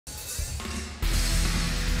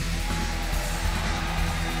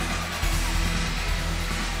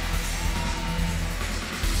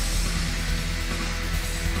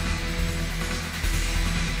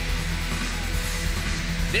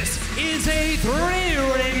This is a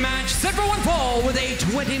 3-ring match set for one fall with a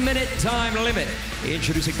 20-minute time limit.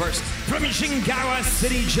 Introducing first, from Shingawa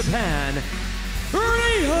City, Japan,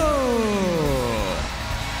 Riho!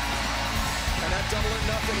 And at Double or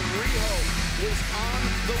Nothing, Riho is on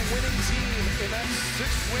the winning team in that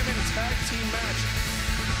 6-women tag team match.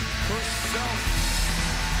 Herself,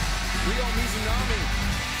 Riho Mizunami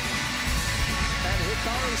and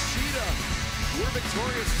Hikaru Shida were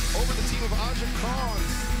victorious over the team of Aja Khan,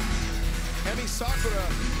 Emi Sakura,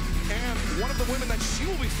 and one of the women that she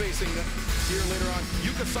will be facing here later on,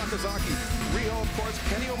 Yuka Sakazaki. Riho, of course,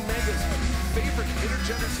 Kenny Omega's favorite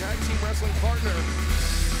intergender tag team wrestling partner.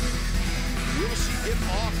 Will she get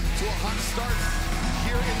off to a hot start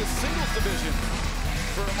here in the singles division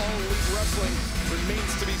for All Elite Wrestling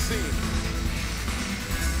remains to be seen.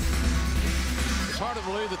 It's hard to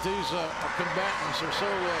believe that these combatants are so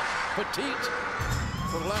petite,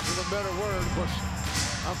 for lack of a better word. Of course,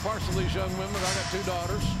 I'm partial to these young women. I got 2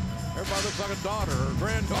 daughters. Everybody looks like a daughter or a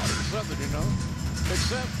granddaughter or something, you know.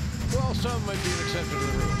 Except, well, some may be an exception to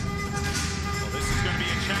the rule. Well, this is going to be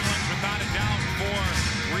a challenge without a doubt for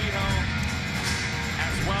Riho,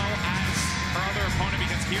 as well as her other opponent,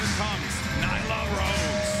 because here comes Nyla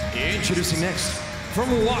Rose. Introducing next, from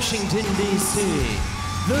Washington, D.C.,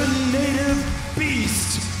 the native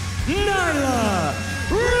beast, Nyla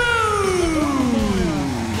Rose!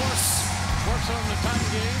 Works on the Titan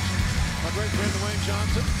Games, my great friend Dwayne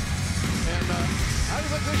Johnson. And how do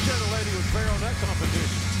you think this young lady would fare on that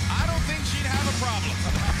competition? I don't think she'd have a problem,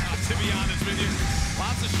 to be honest with you.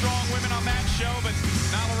 Lots of strong women on that show, but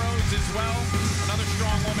Nyla Rose as well, another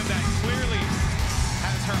strong woman that clearly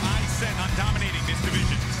has her eyes set on dominating this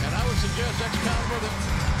division. And I would suggest Excalibur that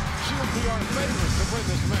she would be our favorite to win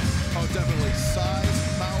this match. Oh, definitely. Size,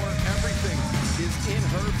 power, everything is in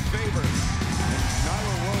her favor. And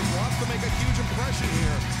Nyla Rose wants to make a huge impression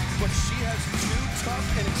here, but she has 2 tough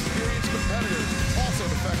and experienced competitors also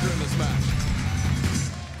to factor in this match.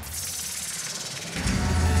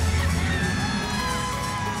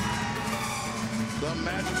 The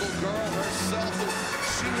magical girl herself,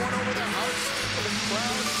 she won over the hearts of the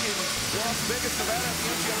crowd in Las Vegas, Nevada at the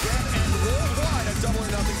MGM Grand and worldwide at Double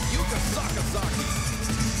or Nothing, Yuka Sakazaki.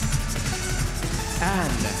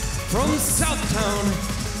 And from Southtown,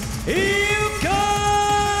 Yuka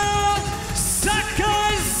Sakazaki!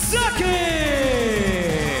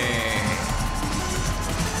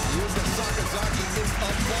 Yuka Sakazaki is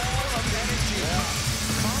a ball of energy.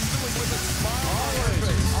 Constantly with a smile on her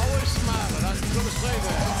face. Always smiling. I was going to say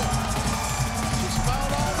that. She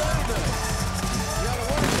smiled all day today. You got to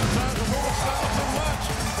wonder sometimes when women smile so much.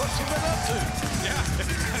 What's she been up to? Yeah,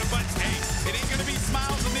 but hey, it ain't going to be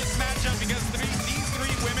smiles in this matchup because these 3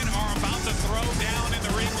 women are about to throw down in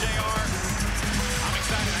the ring, JR. I'm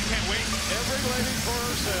excited. I can't wait. Every lady for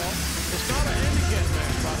herself. It's not a handicap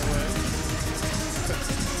match, by the way.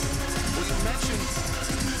 Well, you mentioned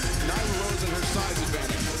Nyla Rose and her size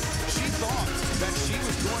advantage. She thought that she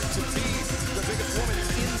was going to be the biggest woman in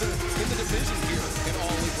the division here in All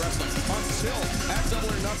Elite Wrestling until at Double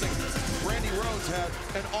or Nothing, Brandy Rhodes had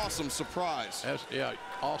an awesome surprise. Yeah,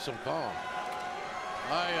 awesome call.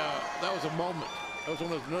 That was a moment. That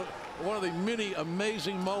was one of the many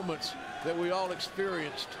amazing moments that we all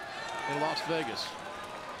experienced in Las Vegas.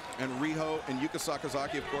 And Riho and Yuka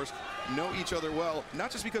Sakazaki, of course, know each other well,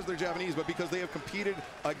 not just because they're Japanese, but because they have competed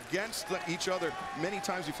against each other many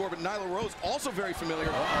times before. But Nyla Rose also very familiar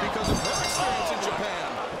because of her experience in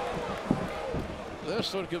Japan.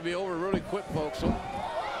 This one could be over really quick, folks. So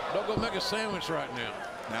don't go make a sandwich right now.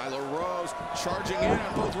 Nyla Rose charging in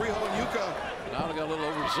on both Riho and Yuka. Nyla got a little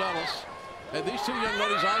overzealous. And these 2 young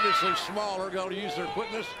ladies, obviously smaller, going to use their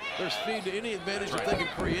quickness, their speed to any advantage that they can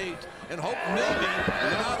create, and hope maybe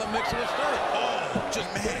Nyla makes a mistake. Oh,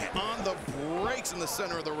 just man on the brakes in the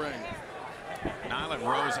center of the ring. Nyla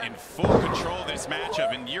Rose in full control of this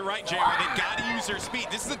matchup, and you're right, JR, they've got to use their speed.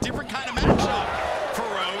 This is a different kind of matchup for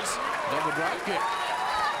Rose. Double drop kick.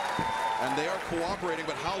 And they are cooperating,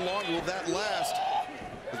 but how long will that last?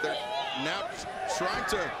 They're now trying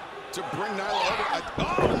to bring Nyla over.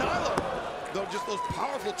 Oh, Nyla! Though just those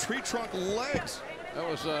powerful tree trunk legs. That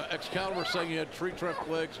was Excalibur saying he had tree trunk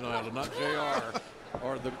legs, Nyla, not JR.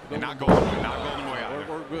 Or the not Golden Boy either.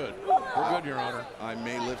 We're good. We're good, Your Honor. I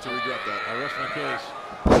may live to regret that. I rest my case.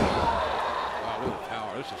 Wow, look at the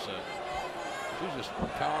power. This is she's just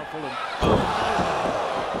powerful and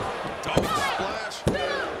Double splash.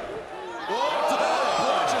 Oh,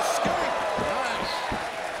 gorgeous escape. nice.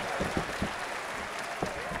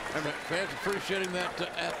 And fans appreciating that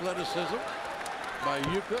athleticism by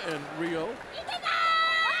Yuka and Riho.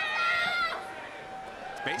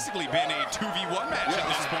 basically been a 2v1 match at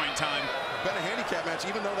this point in time. Been a handicap match,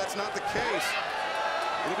 even though that's not the case.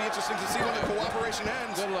 It'll be interesting to see when the cooperation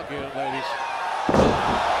ends. Good luck, ladies.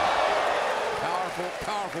 Powerful,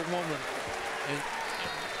 powerful woman. And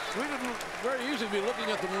we could very easily be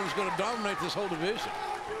looking at the one who's going to dominate this whole division.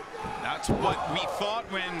 That's what we thought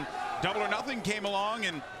when Double or Nothing came along,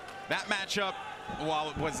 and that matchup, while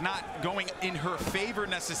it was not going in her favor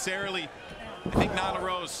necessarily, I think Nyla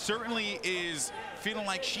Rose certainly is feeling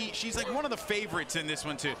like she's like one of the favorites in this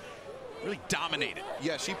one to really dominate it.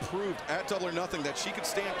 Yeah, she proved at Double or Nothing that she could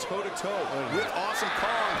stand toe-to-toe with Awesome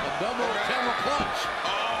Kong. A double camera clutch.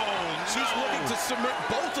 Oh, she's looking to submit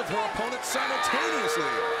both of her opponents simultaneously.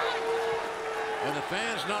 And the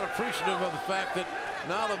fans not appreciative of the fact that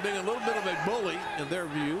Nyla being a little bit of a bully in their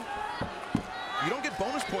view. You don't get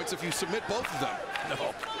bonus points if you submit both of them.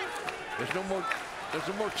 No. There's no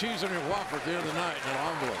more cheese on your waffle at the end of the night in an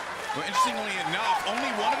envelope. Well, interestingly enough, only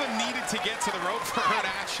one of them needed to get to the rope for her to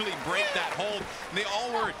actually break that hold. They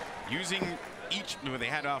all were using each, they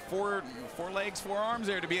had four legs, 4 arms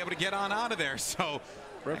there to be able to get on out of there. So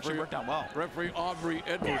actually worked out well. Referee Aubrey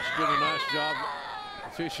Edwards did a nice job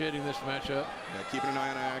officiating this matchup. Yeah, keeping an eye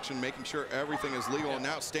on action, making sure everything is legal. And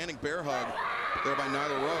now standing bear hug there by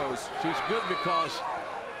Nyla Rose. She's good because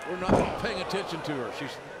we're not paying attention to her.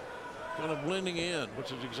 She's kind of blending in,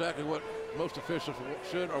 which is exactly what most officials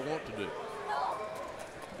should or want to do.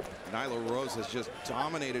 Nyla Rose has just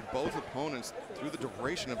dominated both opponents through the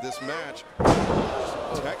duration of this match.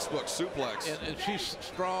 Textbook suplex. And she's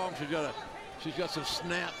strong. She's got some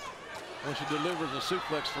snap when she delivers a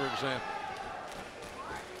suplex, for example.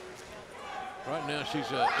 Right now she's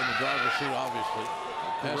in the driver's seat, obviously,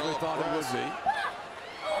 as we thought it would be.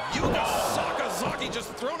 Yuka Sakazaki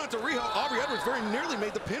just thrown out to Riho. Aubrey Edwards very nearly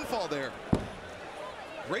made the pinfall there.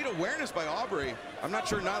 Great awareness by Aubrey. I'm not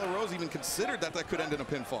sure Nyla Rose even considered that could end in a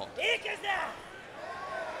pinfall.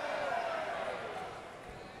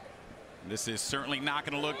 This is certainly not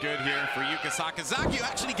going to look good here for Yuka Sakazaki, who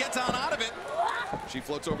actually gets on out of it. She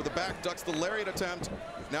floats over the back, ducks the lariat attempt.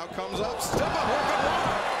 Now comes up, step up, working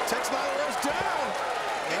one. Takes Nyla Rose down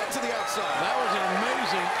and to the outside. That was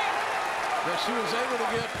amazing that she was able to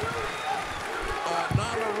get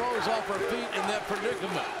Nyla Rose off her feet in that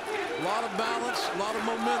predicament. A lot of balance, a lot of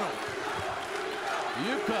momentum.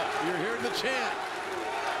 Yuka, you're hearing the chant.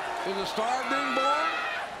 Is a star being born?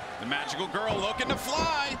 The magical girl looking to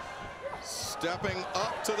fly. Stepping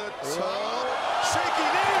up to the top. Shaky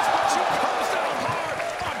knees, but she comes down hard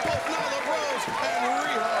on both Nyla Rose and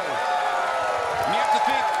Riho. And you have to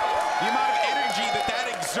think the amount of energy that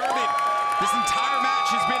exerted. This entire match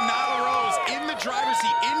has been Nyla Rose in the driver's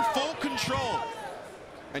seat, in full control.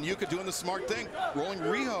 And Yuka doing the smart thing, rolling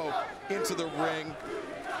Riho into the ring.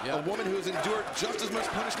 Yep. A woman who has endured just as much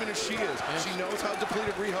punishment as she is. And she knows how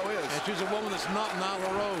depleted Riho is. And she's a woman that's not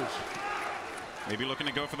Nyla Rose. Maybe looking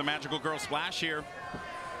to go for the magical girl splash here.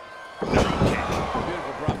 Drop kick.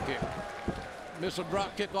 Beautiful drop kick. Missile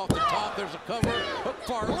drop kick off the top. There's a cover. Hook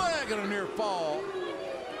far leg and a near fall.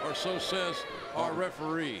 Or so says our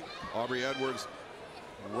referee. Aubrey Edwards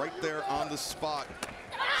right there on the spot.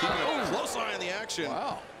 Keeping a close eye on the action.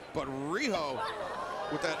 Wow. But Riho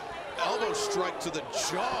with that elbow strike to the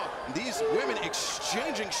jaw. These women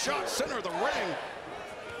exchanging shots center of the ring.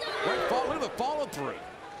 Great fall. Look at the follow through.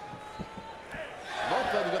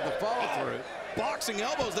 Both of them got the follow through. Boxing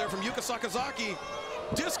elbows there from Yuka Sakazaki.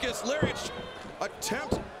 Discus lariat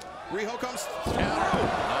attempt. Riho comes through.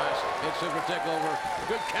 Nice. Hit super takeover.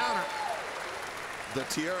 Good counter. The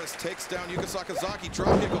Tiaras takes down Yuka Sakazaki.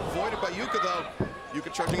 Drop kick avoided by Yuka though.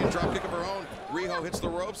 Yuka charging in, drop kick of her own. Riho hits the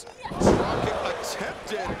ropes. Drop kick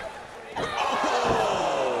attempted.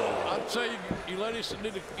 Oh! I'd say you ladies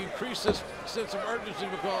need to increase this sense of urgency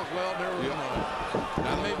because, well, never mind.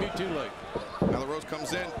 That may be too late. Nyla Rose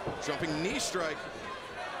comes in, jumping knee strike.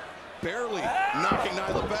 Barely knocking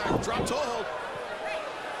Nyla back. Drop toe hold.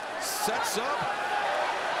 Sets up.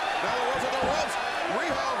 Nyla Rose on the ropes.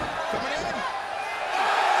 Riho coming in.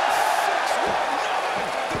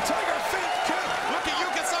 619. The Tiger feint kick. Look at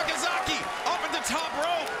Yuka Sakazaki up at the top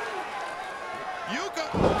rope. Yuka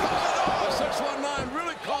calling off. The 619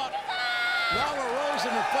 really caught Nyla Rose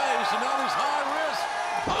in the face, and now he's high risk.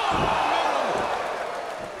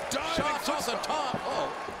 Shots off the top. Oh.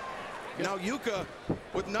 Now Yuka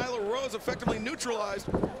with Nyla Rose effectively neutralized.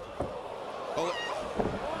 Oh,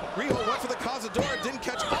 Riho went for the Cazadora, didn't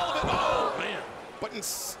catch all of it. Oh, Man. But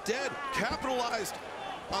instead capitalized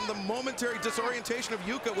on the momentary disorientation of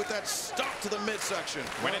Yuka with that stop to the midsection.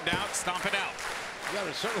 When in doubt, stomp it out. You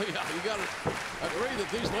gotta agree that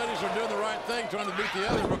these ladies are doing the right thing, trying to beat the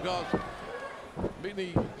others, because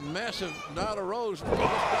beating the massive Nyla Rose.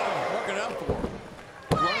 Working out for her.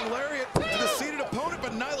 Running lariat to the seated opponent,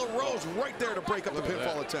 but Nyla Rose right there to break up the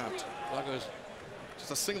pinfall attempt. Like it was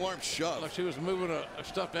just a single arm shove. Like she was moving a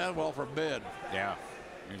stuffed animal off her bed. Yeah,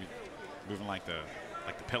 maybe moving like the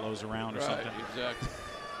pillows around or something. Exactly.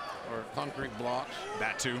 Or concrete blocks.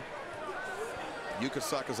 That too. Yuka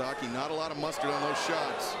Sakazaki, not a lot of mustard on those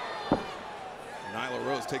shots. Nyla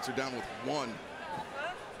Rose takes her down with one.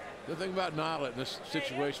 The thing about Nyla in this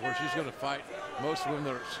situation where she's going to fight most women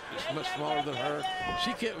that are much smaller than her,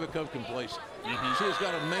 she can't become complacent. She has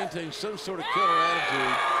got to maintain some sort of killer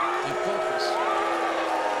attitude and focus.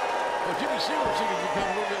 But you can see where she can become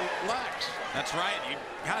a little bit lax. That's right. You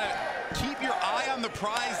gotta keep your eye on the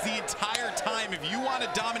prize the entire time. If you want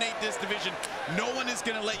to dominate this division, no one is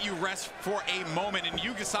gonna let you rest for a moment. And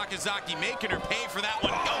Yuka Sakazaki making her pay for that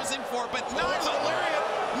one. Goes in for it, but Nyla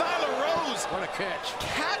Rose. What a catch.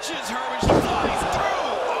 Catches her when she flies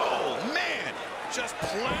through. Oh, man. Just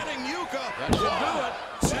planting Yuka. That should do it.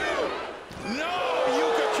 Two. No,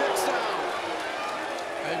 Yuka kicks out.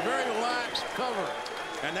 A very lax cover.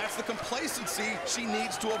 And that's the complacency she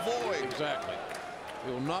needs to avoid. Exactly.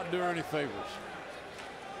 It will not do her any favors.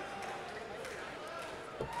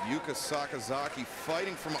 Yuka Sakazaki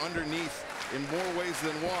fighting from underneath in more ways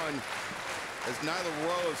than one, as Nyla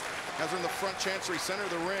Rose has her in the front chancery center of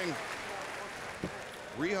the ring.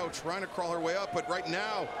 Riho trying to crawl her way up, but right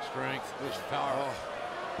now, strength, there's power.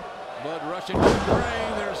 Blood rushing to the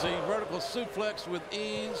brain. There's the vertical suplex with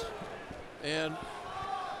ease. And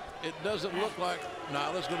it doesn't look like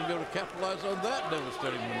Nyla's going to be able to capitalize on that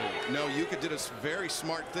devastating maneuver. No, Yuka did a very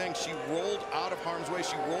smart thing. She rolled out of harm's way.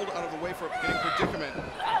 She rolled out of the way for a pinning predicament.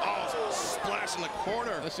 Oh, splash in the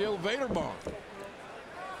corner. That's the old Vader bomb.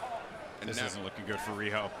 And this isn't looking good for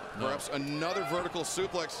Riho. Perhaps another vertical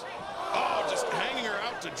suplex. Oh, just hanging her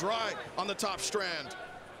out to dry on the top strand.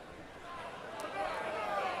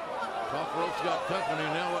 Top rope's got company.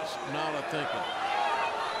 Now what's Nyla thinking?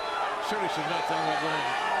 Surely she's not thinking about going.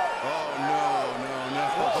 Oh, no.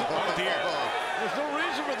 Oh, dear. There's no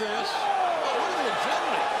reason for this. Oh, look at the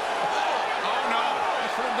agility. Oh, no.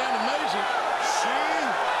 That's from down amazing. She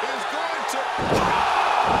is going to...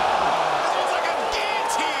 That was like a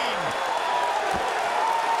guillotine.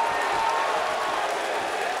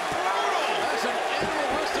 Brutal. That's an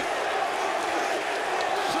animalistic,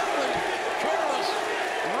 simply careless,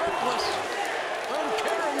 reckless,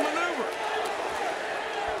 uncaring maneuver.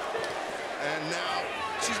 And now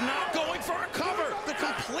she's not going for a cover. The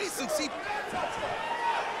complacency.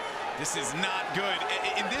 This is not good.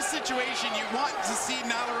 In this situation, you want to see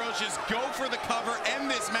Nyla Rose just go for the cover, end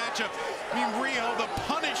this matchup. I mean, Riho, the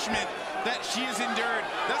punishment that she has endured.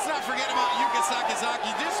 Let's not forget about Yuka Sakazaki.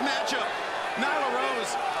 This matchup, Nyla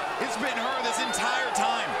Rose, it's been her this entire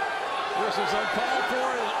time. This is uncalled for.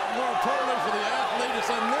 More importantly for the athlete, it's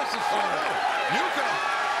unnecessary. Yuka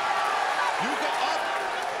up,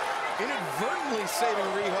 inadvertently saving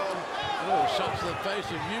Riho. Oh, shots to the face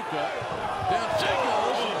of Yuka. Down she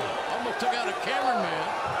goes. Almost took out a cameraman.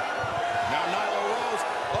 Now Nyla Rose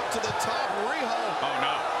up to the top. Riho. Oh,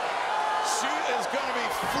 no. She is going to be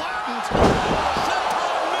flattened.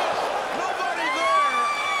 Nobody there.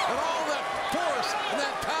 And all that force and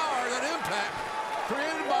that power, that impact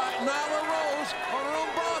created by Nyla Rose on her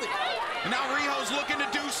own body. And now Riho's looking to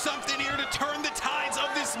do something here to turn the tides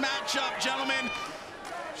of this matchup, gentlemen.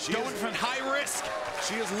 Going from high risk.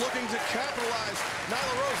 She is looking to capitalize.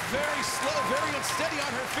 Nyla Rose very slow, very unsteady on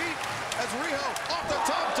her feet as Riho off the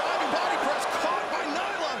top, diving body press caught by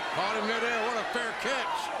Nyla. Caught him midair. What a fair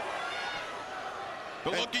catch.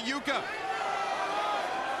 But look at Yuka.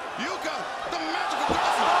 Yuka, the magical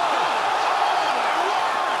girl.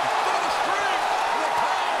 What a strength. What a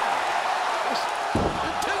power. It's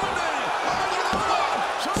intimidating.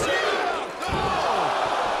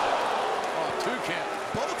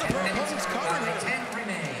 Both of her opponents covering her.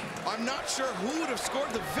 I'm not sure who would have scored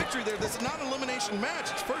the victory there. This is not an elimination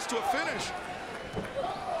match. It's first to a finish.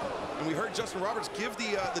 And we heard Justin Roberts give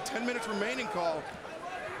the 10 minutes remaining call.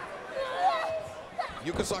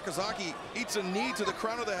 Yuka Sakazaki eats a knee to the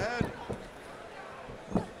crown of the head.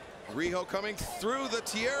 Riho coming through the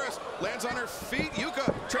tiaras, lands on her feet.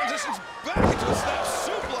 Yuka transitions back into a snap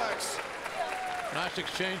suplex. Nice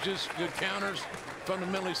exchanges, good counters,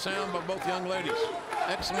 fundamentally sound by both young ladies.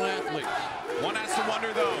 Excellent athletes. One has to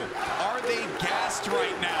wonder, though, are they gassed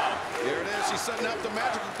right now? Here it is. She's setting up the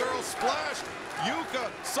magical girl splash. Yuka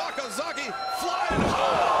Sakazaki flying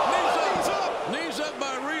home. Knees up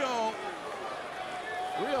by Riho.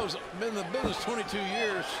 Rio's been in the business 22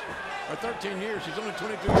 years, or 13 years. She's only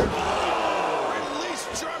 22 years old. Release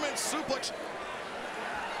German suplex.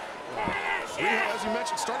 Riho, as you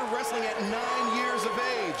mentioned, started wrestling at 9 years of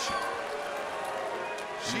age.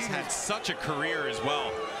 She's had such a career as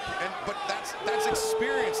well. But that's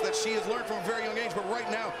experience that she has learned from a very young age. But right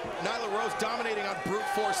now, Nyla Rose dominating on brute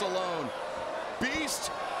force alone.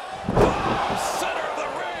 Beast. Center of the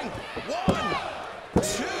ring. 1,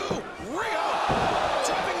 2. Riho.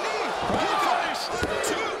 Jumping knee. Yuka.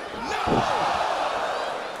 2. No.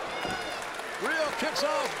 Riho kicks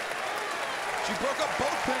off. She broke up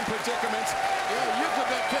both pin predicaments. Yeah, Yuka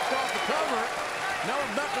got kicked off the cover. Now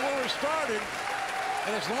we're back to where we started.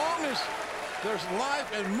 And as long as there's life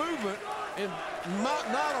and movement in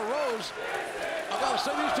Nyla Rose, I gotta say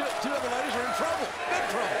these two other ladies are in trouble, big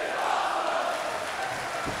trouble.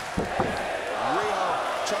 Riho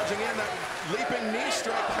charging in, that leaping knee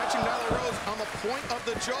strike, catching Nyla Rose on the point of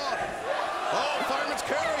the jaw. Oh, fireman's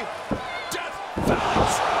carry. Death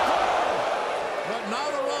Valley. But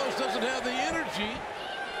Nyla Rose doesn't have the energy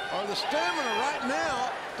or the stamina right now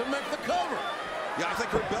to make the cover. Yeah, I think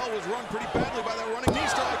her bell was run pretty badly by that running knee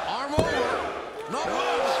strike. Arm over. Not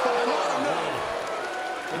once, not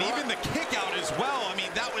enough. And even the kick out as well. I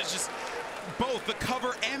mean, that was just both the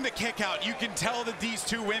cover and the kick out. You can tell that these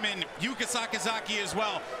two women, Yuka Sakazaki as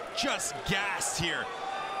well, just gassed here.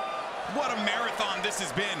 What a marathon this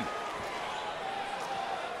has been.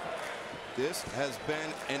 This has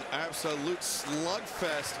been an absolute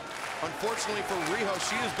slugfest. Unfortunately for Riho,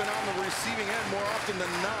 she has been on the receiving end more often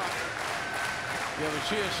than not. Yeah, but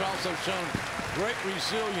she has also shown great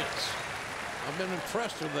resilience. I've been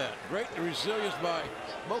impressed with that. Great resilience by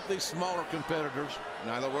both these smaller competitors.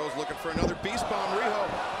 Nyla Rose looking for another beast bomb. Riho.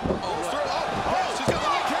 She's got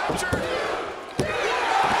the leg captured. Are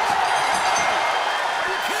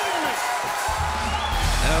you kidding me?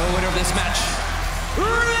 The winner of this match,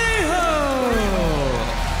 Riho!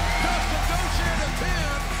 Just negotiated a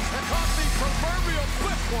pin and caught the proverbial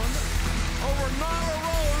quick one over Nyla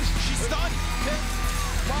Rose. She's stunned.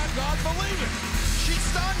 My God, believe it. She's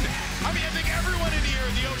stunned. I mean, I think everyone in here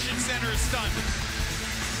in the Ocean Center is stunned.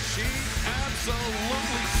 She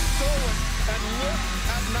absolutely stole it. And look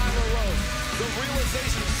at Nyla Rose. The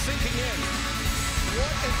realization sinking in.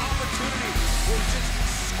 What an opportunity was just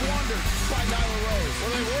squandered by Nyla Rose.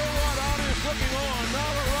 Well, they worldwide audience looking on.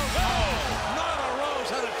 Nyla Rose. Oh! Nyla Rose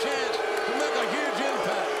had a chance to make a huge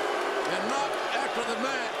impact. And not after the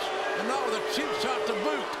match. And not with a cheap shot to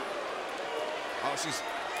boot. Oh, she's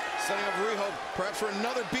setting up Riho, perhaps for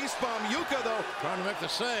another beast bomb. Yuka, though, Trying to make the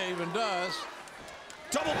save, and does.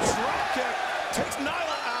 double drop kick, takes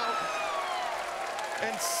Nyla out,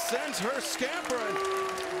 and sends her scampering.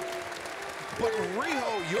 But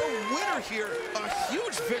Riho, your winner here, a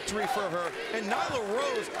huge victory for her. And Nyla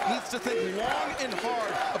Rose needs to think long and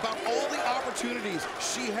hard about all the opportunities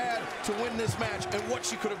she had to win this match and what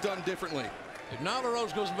she could have done differently. If Nyla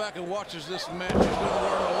Rose goes back and watches this match, she's going to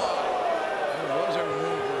learn a lot. Rose ever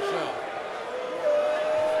moved for herself.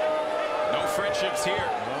 No friendships here.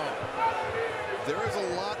 No. There is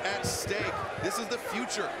a lot at stake. This is the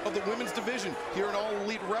future of the women's division here in All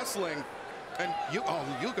Elite Wrestling. And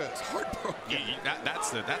Yuka is heartbroken. Yeah, that's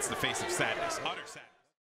the face of sadness. Utter sadness.